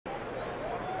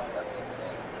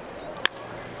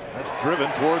That's driven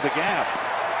toward the gap.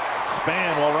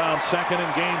 Span will round second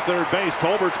and gain third base.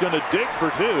 Tolbert's going to dig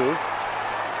for two.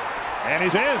 And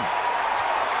he's in.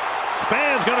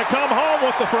 Span's going to come home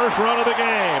with the first run of the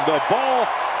game. The ball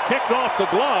kicked off the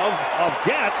glove of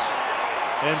Getz,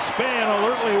 and Span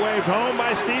alertly waved home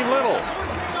by Steve Little.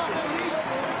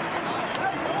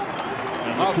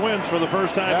 And the Twins, for the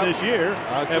first time this year,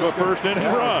 have a first inning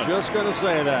run. Just going to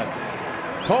say that.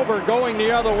 Tolbert going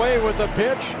the other way with the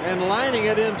pitch and lining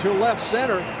it into left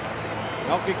center.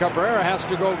 Melky Cabrera has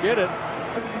to go get it.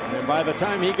 And by the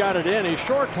time he got it in, he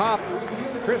short top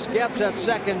Chris Getz at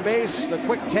second base. The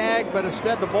quick tag, but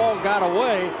instead the ball got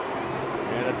away.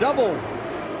 And a double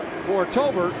for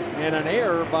Tolbert and an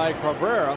error by Cabrera.